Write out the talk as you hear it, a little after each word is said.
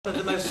One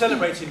of the most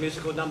celebrated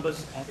musical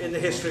numbers in the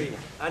history,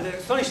 and the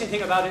astonishing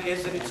thing about it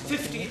is that it's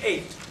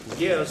 58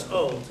 years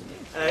old.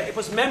 It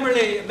was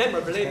memorably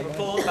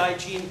performed by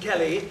Gene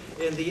Kelly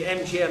in the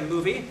MGM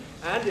movie,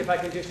 and if I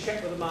can just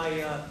check whether my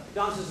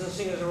dancers and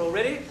singers are all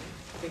ready,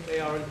 I think they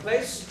are in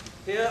place.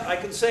 Here I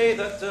can say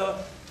that,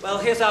 well,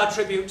 here's our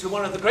tribute to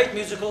one of the great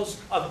musicals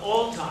of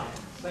all time.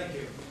 Thank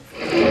you.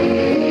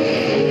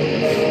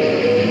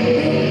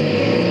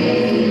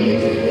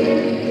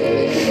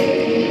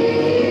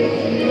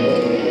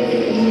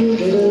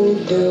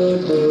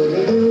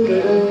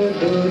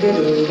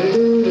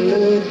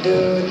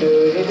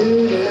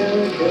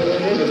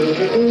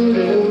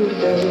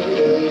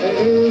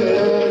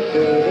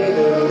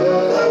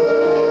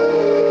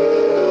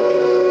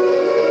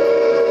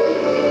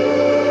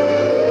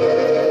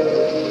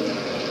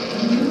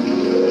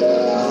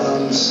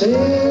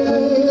 Say